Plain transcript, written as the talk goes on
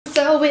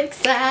So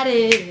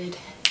excited,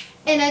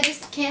 and I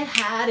just can't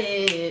hide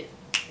it.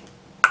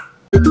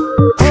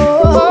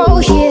 Oh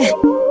yeah,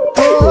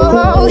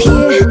 oh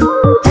yeah,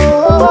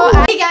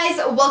 oh. Hey guys,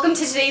 welcome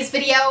to today's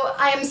video.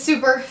 I am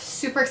super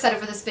excited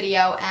for this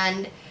video,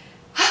 and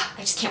I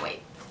just can't wait.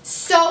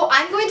 So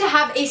I'm going to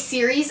have a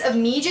series of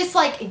me just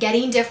like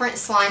getting different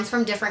slimes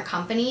from different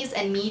companies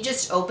and me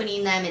just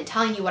opening them and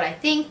telling you what I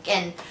think,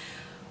 and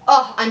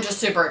oh, I'm just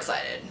super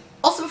excited.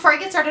 Also, before I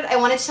get started, I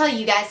wanted to tell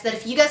you guys that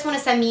if you guys want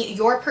to send me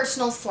your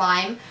personal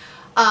slime,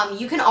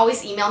 you can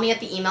always email me at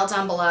the email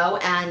down below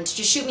and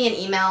just shoot me an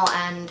email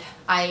and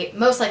I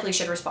most likely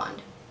should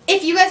respond.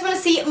 If you guys want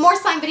to see more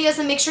slime videos,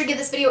 then make sure to give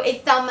this video a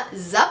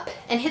thumbs up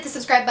and hit the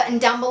subscribe button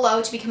down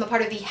below to become a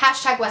part of the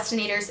hashtag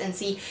Westonators and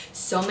see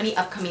so many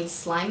upcoming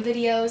slime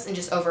videos and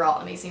just overall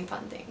amazing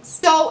fun things.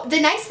 So the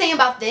nice thing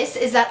about this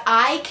is that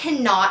I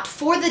cannot,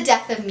 for the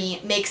death of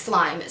me, make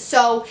slime.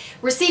 So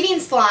receiving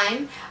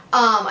slime,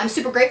 I'm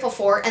super grateful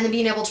for, and then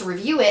being able to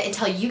review it and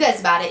tell you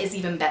guys about it is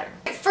even better.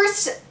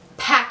 First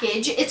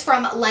package, it's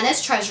from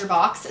Lena's Treasure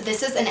Box.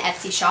 This is an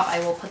Etsy shop. I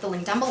will put the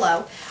link down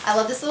below. I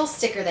love this little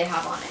sticker they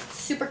have on it.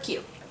 Super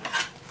cute.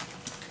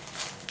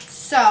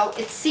 So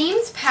it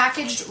seems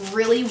packaged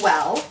really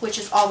well, which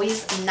is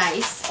always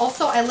nice.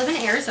 Also, I live in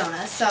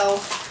Arizona, so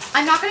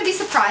I'm not going to be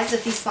surprised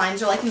if these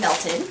slimes are like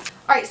melted.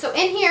 Alright, so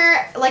in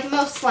here, like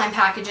most slime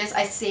packages,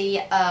 I see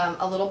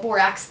a little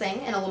borax thing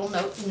and a little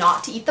note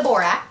not to eat the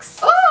borax.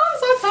 Oh, I'm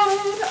so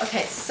excited!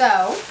 Okay,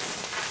 so,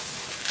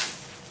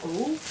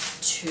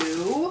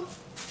 2,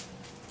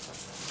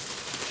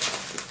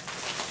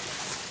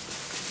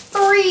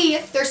 3.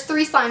 There's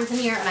 3 slimes in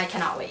here and I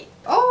cannot wait.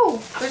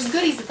 Oh, there's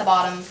goodies at the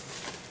bottom.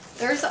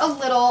 There's a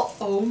little,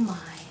 oh my,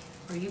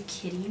 are you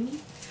kidding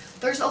me?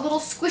 There's a little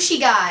squishy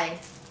guy.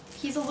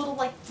 He's a little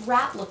like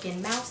rat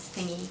looking mouse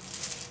thingy.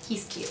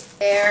 He's cute.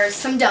 There's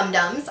some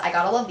dum-dums. I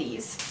gotta love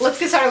these. Let's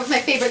get started with my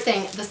favorite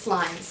thing, the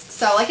slimes.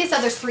 So like I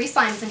said, there's 3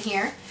 slimes in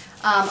here.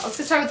 Let's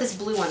get started with this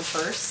blue one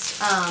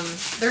first.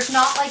 There's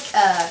not like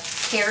a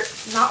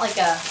there's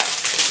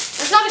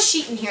not a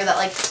sheet in here that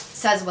like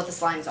says what the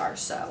slimes are,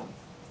 so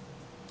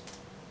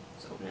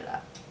let's open it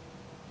up.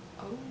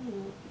 Oh,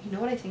 you know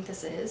what I think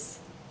this is?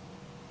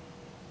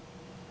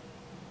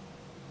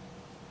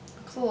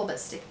 Looks a little bit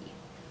sticky.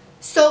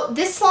 So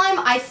this slime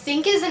I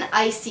think is an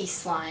icy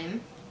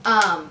slime.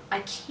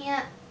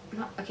 Okay,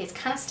 it's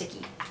kind of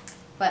sticky,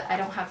 but I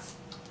don't have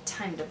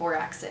time to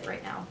borax it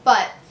right now,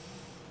 but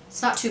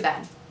it's not too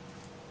bad.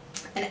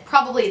 And it's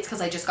because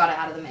I just got it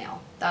out of the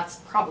mail. That's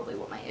probably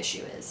what my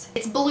issue is.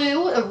 It's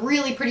blue, a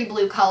really pretty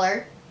blue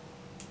color.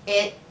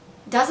 It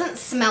doesn't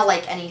smell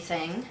like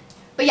anything.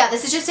 But yeah,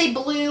 this is just a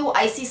blue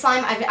icy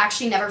slime. I've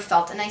actually never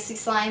felt an icy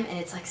slime, and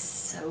it's like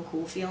so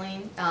cool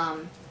feeling.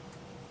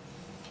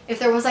 If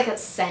there was like a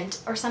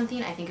scent or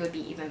something, I think it would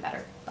be even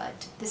better.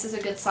 But this is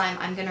a good slime.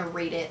 I'm going to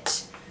rate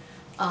it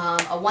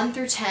a 1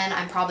 through 10.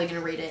 I'm probably going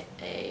to rate it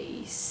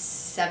a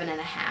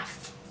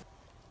 7.5.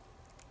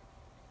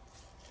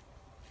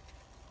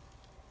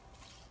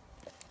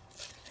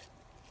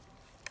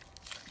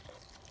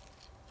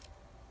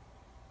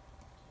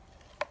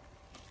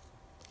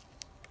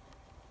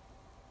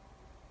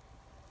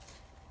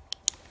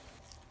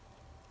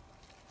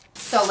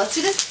 So let's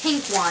do this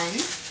pink one.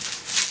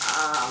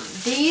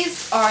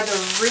 These are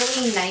the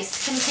really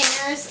nice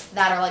containers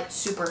that are like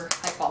super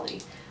high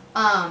quality.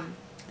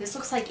 This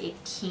looks like a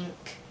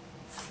pink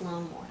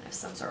flown one of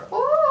some sort.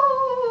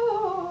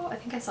 Oh, I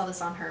think I saw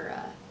this on her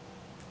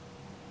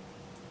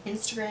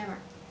Instagram.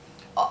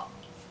 Oh,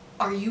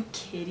 are you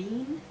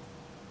kidding?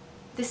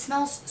 This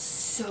smells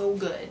so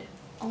good.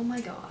 Oh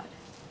my god.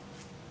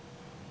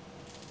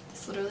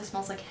 This literally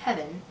smells like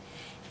heaven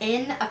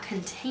in a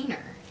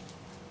container.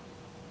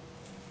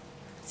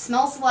 It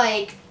smells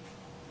like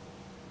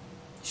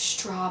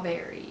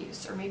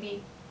strawberries, or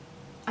maybe,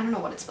 I don't know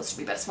what it's supposed to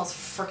be, but it smells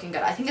freaking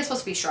good. I think it's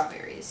supposed to be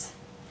strawberries.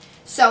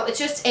 So it's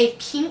just a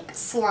pink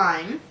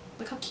slime.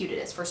 Look how cute it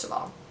is, first of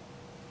all.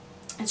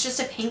 It's just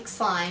a pink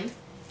slime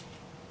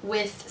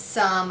with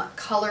some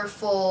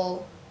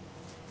colorful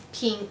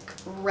pink,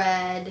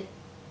 red,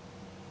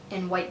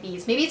 and white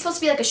beads. Maybe it's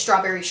supposed to be like a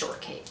strawberry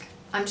shortcake.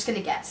 I'm just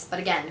gonna guess, but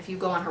again, if you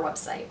go on her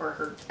website or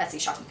her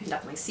Etsy shop, you can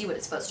definitely see what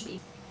it's supposed to be.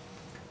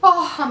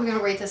 Oh, I'm going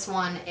to rate this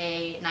one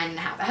a 9.5.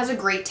 It has a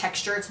great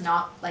texture. It's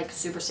not like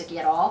super sticky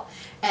at all.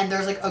 And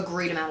there's like a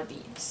great amount of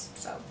beads.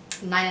 So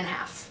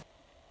 9.5.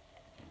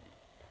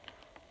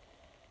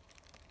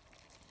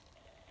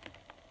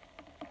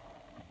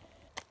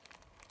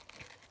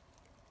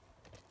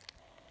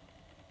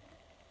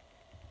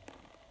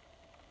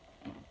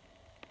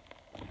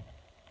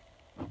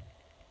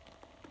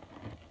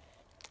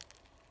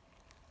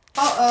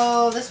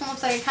 Uh-oh, this one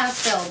looks like it kind of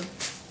spilled.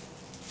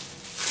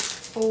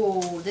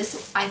 Oh,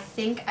 this, I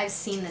think I've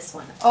seen this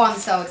one. Oh, I'm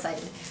so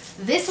excited.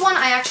 This one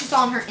I actually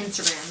saw on her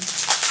Instagram.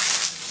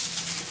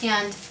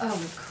 And, oh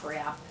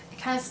crap. It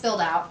kind of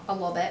spilled out a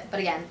little bit, but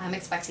again, I'm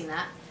expecting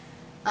that.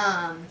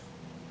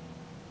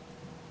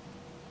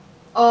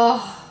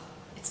 Oh,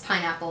 it's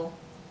pineapple.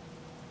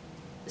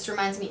 This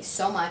reminds me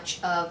so much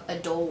of a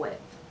Dole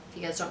Whip. If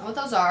you guys don't know what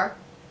those are,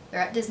 They're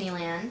at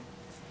Disneyland.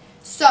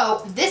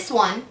 So this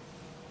one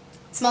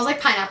smells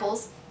like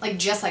pineapples, like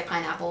just like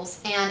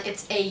pineapples, and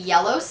it's a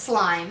yellow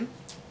slime,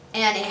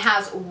 and it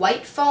has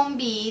white foam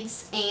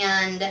beads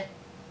and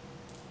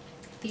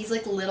these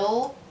like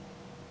little,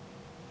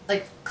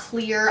 like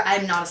clear,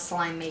 I'm not a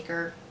slime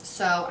maker,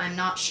 so I'm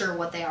not sure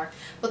what they are,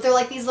 but they're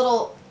like these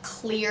little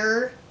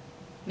clear,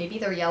 maybe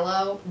they're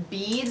yellow,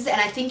 beads,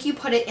 and I think you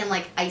put it in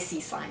like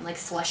icy slime, like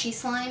slushy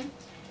slime,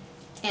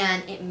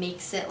 and it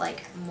makes it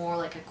like more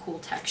like a cool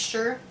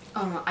texture.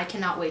 Oh no, I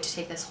cannot wait to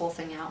take this whole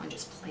thing out and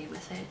just play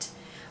with it.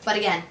 But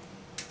again,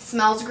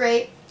 smells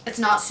great. It's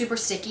not super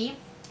sticky.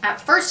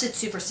 At first it's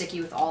super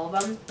sticky with all of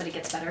them, but it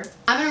gets better.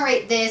 I'm gonna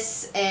rate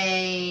this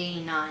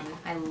a 9.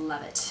 I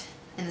love it.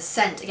 And the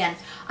scent, again,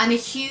 I'm a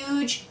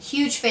huge,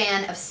 huge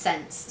fan of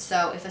scents.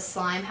 So if a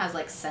slime has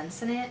like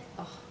scents in it,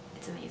 oh,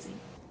 it's amazing.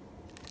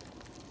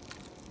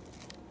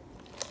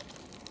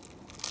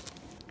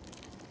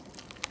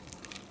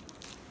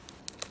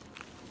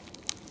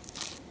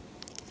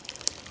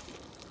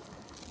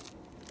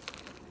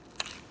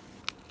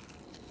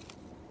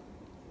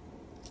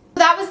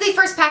 That was the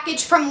first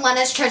package from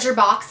Lena's Treasure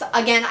Box.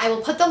 Again, I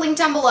will put the link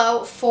down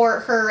below for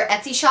her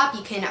Etsy shop.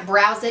 You can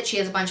browse it. She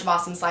has a bunch of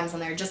awesome slimes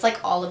on there, just like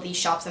all of these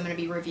shops I'm going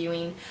to be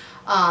reviewing.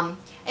 And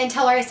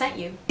tell her I sent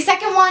you. The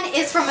second one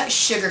is from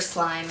Sugar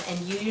Slime, and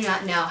you do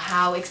not know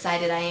how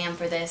excited I am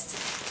for this.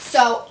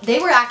 So they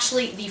were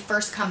actually the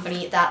first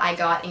company that I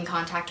got in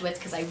contact with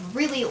because I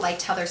really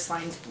liked how their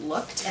slimes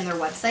looked, and their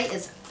website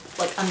is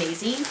like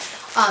amazing.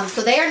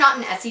 So they are not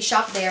an Etsy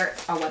shop, they're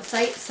a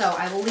website, so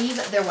I will leave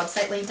their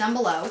website link down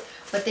below.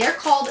 But they're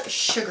called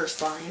Sugar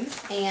Slime,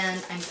 and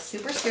I'm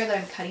super scared that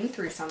I'm cutting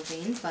through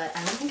something, but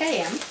I don't think I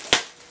am.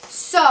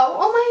 So,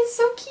 oh my, it's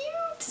so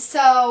cute.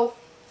 So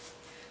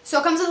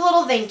it comes with a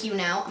little thank you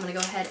note. I'm going to go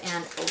ahead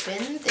and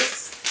open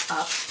this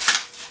up.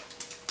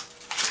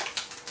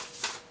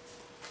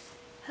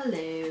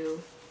 Hello.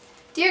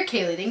 Dear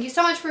Kaylee, thank you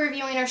so much for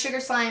reviewing our Sugar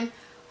Slime.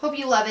 Hope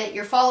you love it.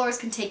 Your followers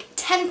can take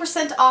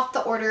 10% off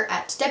the order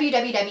at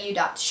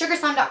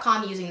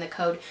www.sugarslime.com using the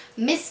code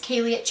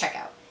MissKaylee at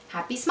checkout.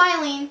 Happy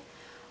smiling.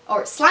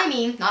 Or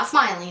sliming, not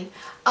smiling.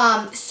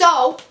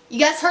 So, you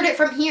guys heard it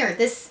from here.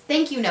 This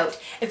thank you note.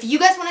 If you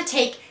guys want to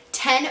take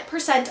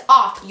 10%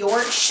 off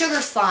your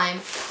Sugar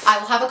Slime, I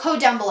will have a code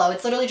down below.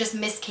 It's literally just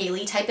Miss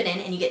Kaylee. Type it in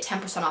and you get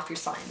 10% off your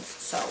slimes.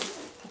 So,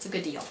 that's a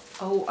good deal.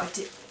 Oh,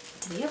 do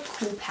they have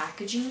cool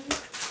packaging?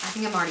 I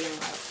think I'm already in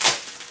love.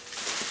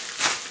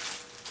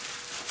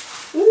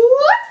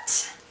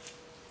 What?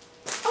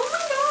 Oh my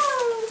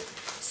god.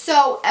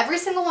 So every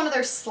single one of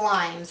their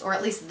slimes, or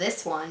at least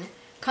this one,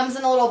 comes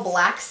in a little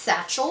black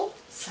satchel,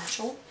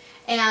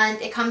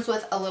 and it comes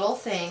with a little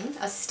thing,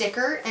 a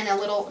sticker, and a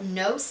little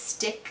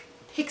no-stick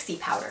pixie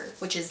powder,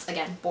 which is,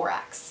 again,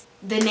 borax.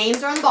 The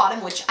names are on the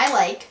bottom, which I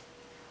like.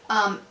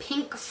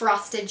 Pink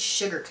frosted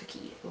sugar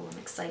cookie. Oh, I'm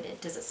excited.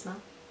 Does it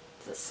smell?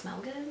 Does it smell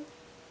good?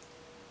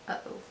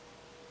 Uh-oh.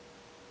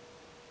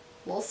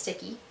 A little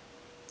sticky.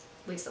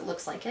 At least it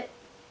looks like it.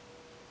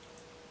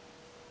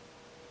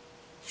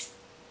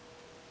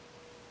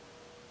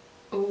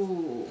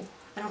 Ooh.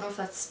 I don't know if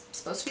that's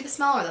supposed to be the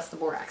smell or that's the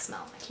borax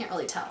smell. I can't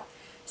really tell.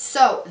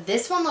 So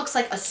this one looks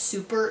like a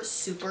super,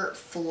 super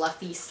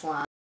fluffy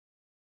slime.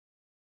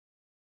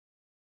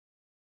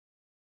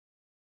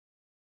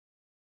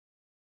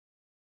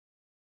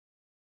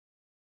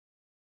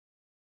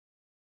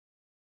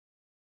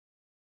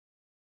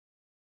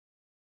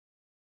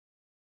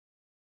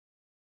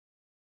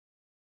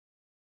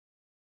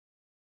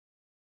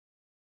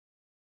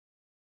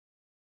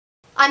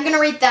 I'm going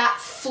to rate that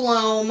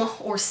Floam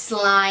or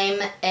slime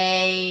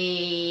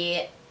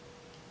a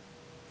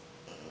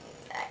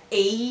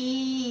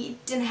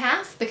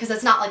 8.5 because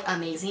it's not like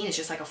amazing. It's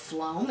just like a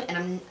Floam,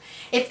 and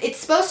if it's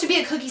supposed to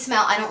be a cookie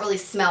smell, I don't really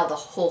smell the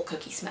whole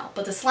cookie smell,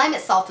 but the slime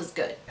itself is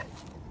good.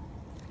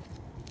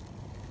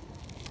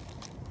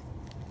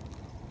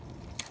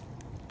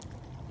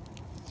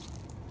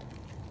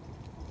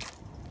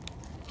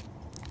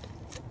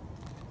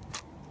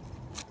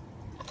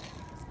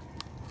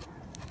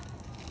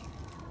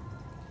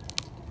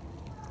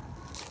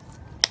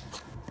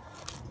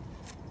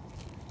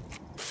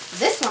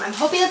 This one, I'm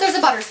hoping that there's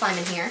a butter slime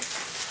in here,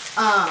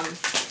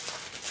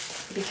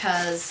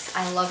 because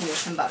I love me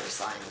some butter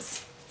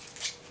slimes.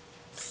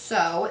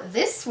 So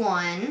this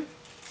one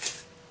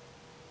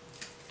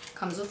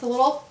comes with a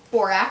little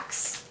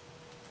borax.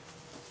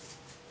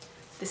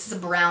 This is a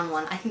brown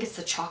one. I think it's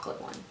the chocolate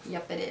one.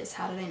 Yep, it is.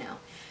 How did I know?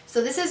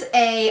 So this is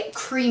a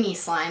creamy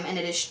slime, and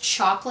it is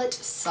chocolate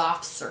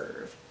soft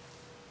serve.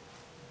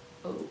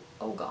 Oh,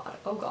 oh god,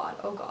 oh god,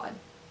 oh god.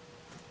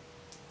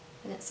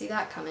 I didn't see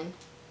that coming.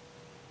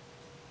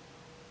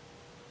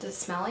 Does it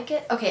smell like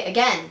it? Okay,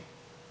 again,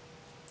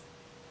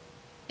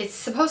 it's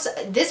supposed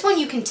to, this one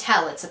you can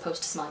tell it's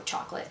supposed to smell like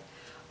chocolate,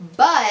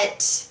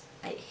 but,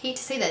 I hate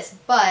to say this,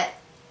 but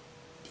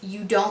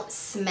you don't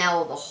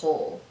smell the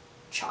whole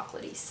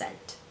chocolatey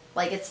scent.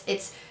 Like,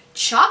 it's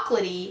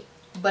chocolatey,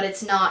 but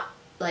it's not,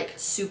 like,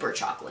 super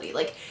chocolatey.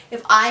 Like,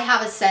 if I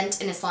have a scent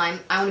in a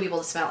slime, I want to be able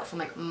to smell it from,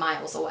 like,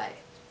 miles away.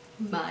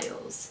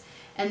 miles.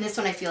 And this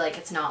one I feel like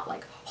it's not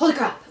like, holy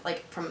crap,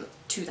 like from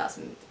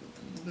 2,000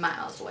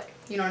 miles away.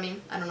 You know what I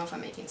mean? I don't know if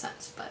I'm making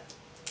sense, but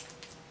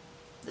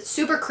it's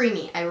super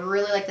creamy. I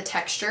really like the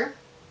texture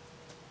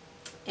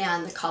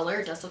and the color.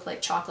 It does look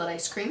like chocolate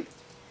ice cream.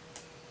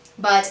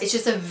 But it's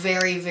just a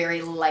very,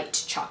 very light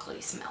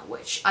chocolatey smell,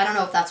 which I don't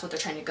know if that's what they're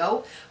trying to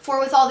go for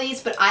with all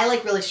these, but I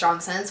like really strong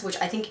scents, which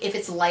I think if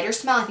it's lighter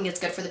smell, I think it's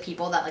good for the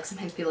people that like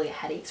sometimes people get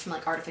headaches from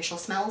like artificial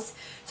smells.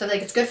 So I feel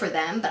like it's good for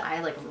them, but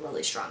I like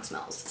really strong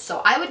smells.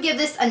 So I would give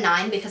this a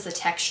 9 because the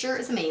texture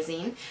is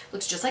amazing.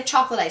 Looks just like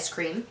chocolate ice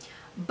cream,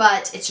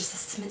 but it's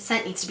just the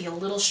scent needs to be a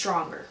little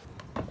stronger.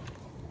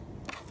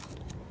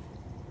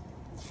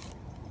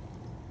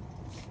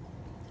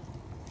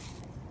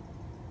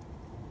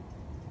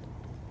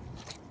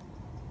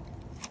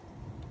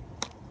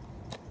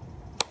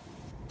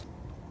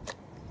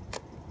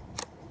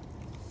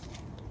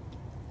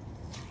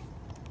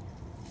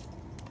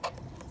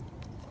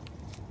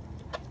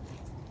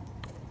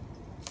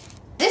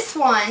 This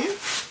one,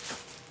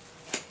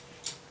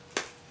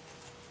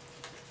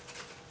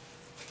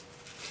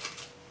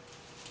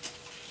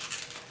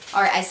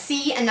 all right, I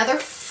see another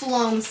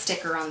Floam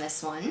sticker on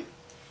this one.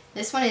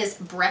 This one is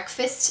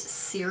breakfast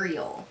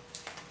cereal.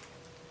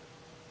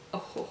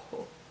 Oh,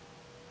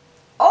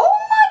 oh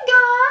my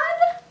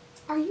God.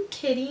 Are you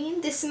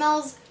kidding? This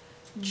smells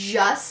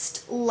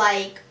just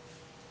like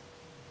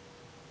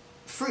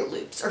Fruit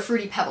Loops or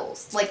Fruity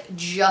Pebbles, like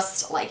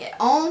just like it.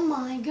 Oh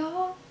my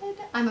God,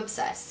 I'm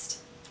obsessed.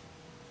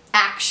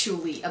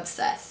 Actually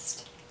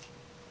obsessed.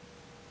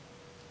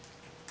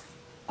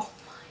 Oh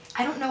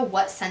my, I don't know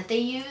what scent they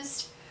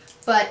used,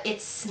 but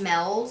it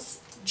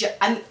smells,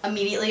 I'm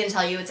immediately gonna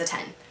tell you it's a 10.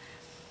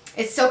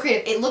 It's so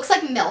creative. It looks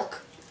like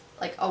milk,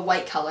 like a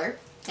white color,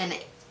 and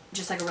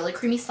just like a really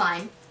creamy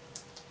slime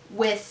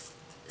with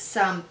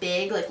some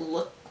big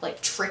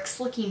like Trix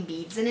looking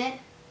beads in it.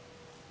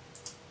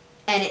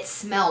 And it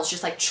smells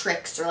just like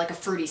Trix or like a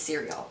fruity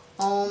cereal.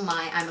 Oh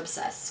my, I'm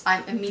obsessed.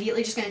 I'm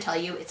immediately just gonna tell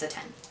you it's a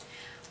 10.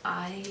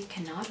 I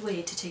cannot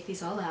wait to take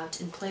these all out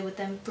and play with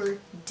them for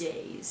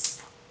days.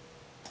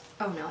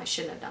 Oh no, I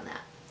shouldn't have done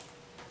that.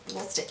 A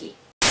little sticky.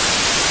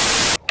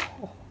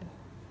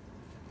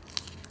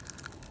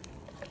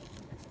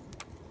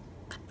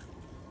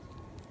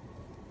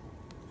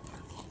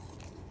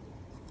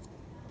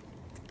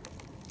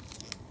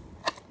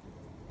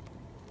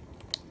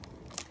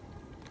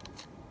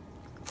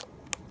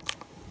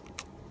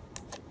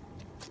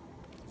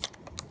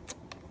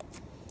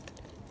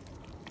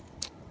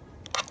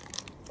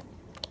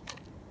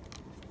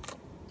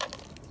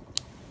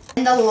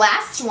 And the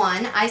last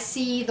one, I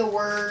see the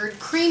word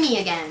creamy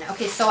again.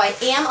 Okay, so I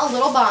am a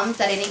little bummed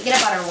that I didn't get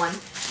a butter one,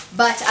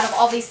 but out of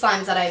all these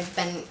slimes that I've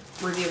been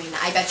reviewing,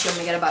 I bet you I'm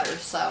gonna get a butter,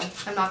 so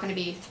I'm not gonna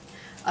be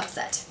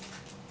upset.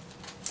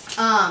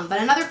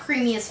 But another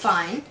creamy is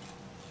fine.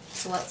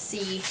 So let's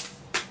see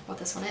what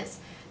this one is.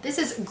 This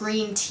is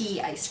green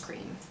tea ice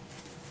cream.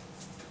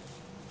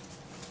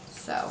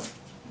 So,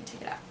 let me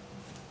take it out.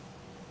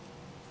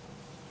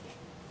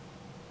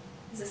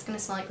 Is this gonna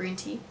smell like green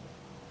tea?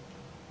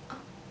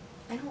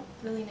 I don't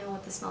really know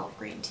what the smell of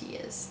green tea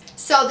is.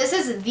 So this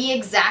is the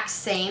exact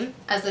same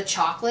as the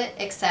chocolate,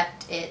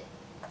 except it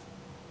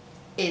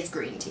is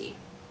green tea.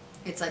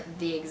 It's like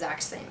the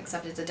exact same,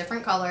 except it's a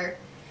different color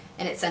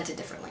and it's scented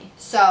differently.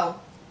 So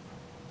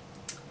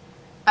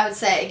I would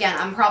say, again,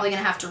 I'm probably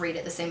gonna have to rate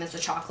it the same as the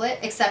chocolate,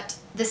 except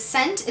the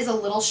scent is a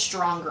little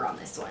stronger on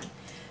this one.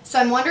 So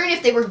I'm wondering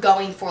if they were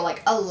going for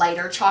like a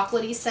lighter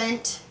chocolatey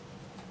scent.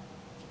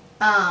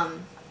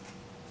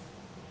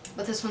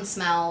 But this one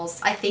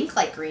smells, I think,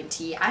 like green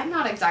tea. I'm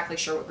not exactly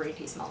sure what green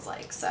tea smells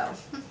like, so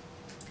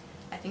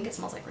I think it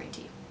smells like green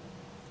tea.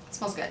 It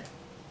smells good.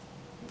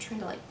 I'm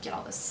trying to like get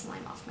all this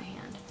slime off my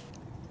hand.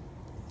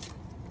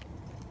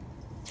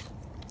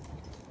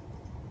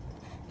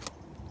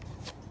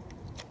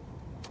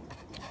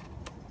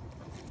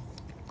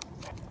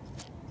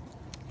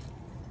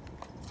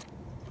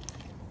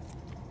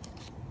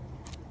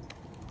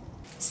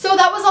 So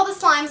that was all the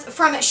slimes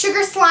from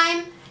Sugar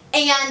Slime,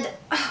 and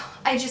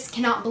I just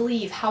cannot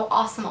believe how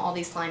awesome all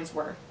these slimes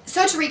were.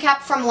 So to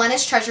recap, from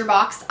Lena's Treasure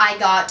Box, I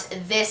got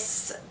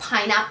this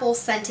pineapple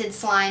scented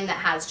slime that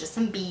has just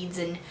some beads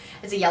and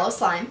is a yellow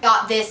slime.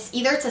 Got this,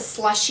 either it's a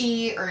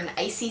slushy or an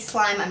icy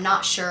slime, I'm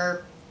not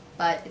sure,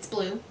 but it's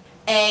blue.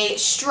 A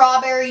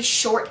strawberry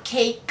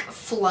shortcake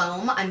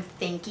Floam, I'm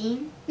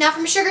thinking. Now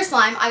from Sugar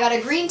Slime, I got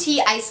a green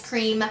tea ice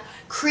cream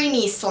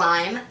creamy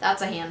slime.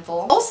 That's a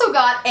handful. Also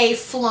got a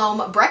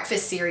Floam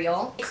breakfast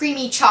cereal,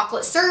 creamy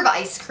chocolate serve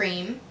ice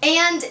cream,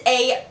 and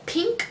a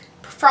pink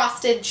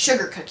frosted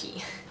sugar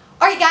cookie.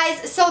 Alright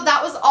guys, so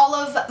that was all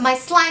of my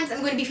slimes I'm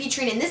going to be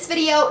featuring in this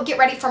video. Get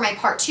ready for my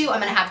part 2. I'm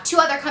going to have 2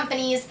 other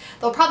companies.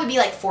 There'll probably be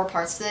like 4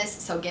 parts to this,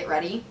 so get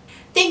ready.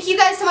 Thank you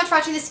guys so much for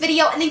watching this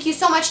video, and thank you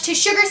so much to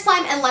Sugar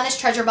Slime and Lena's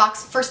Treasure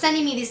Box for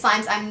sending me these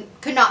slimes. I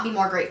could not be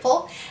more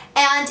grateful.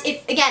 And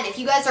if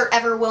you guys are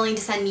ever willing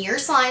to send me your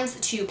slimes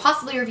to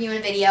possibly review in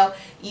a video,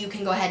 you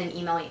can go ahead and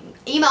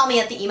email me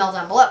at the email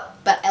down below.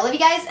 But I love you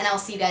guys, and I'll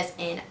see you guys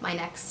in my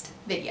next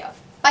video.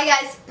 Bye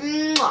guys.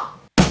 Mwah.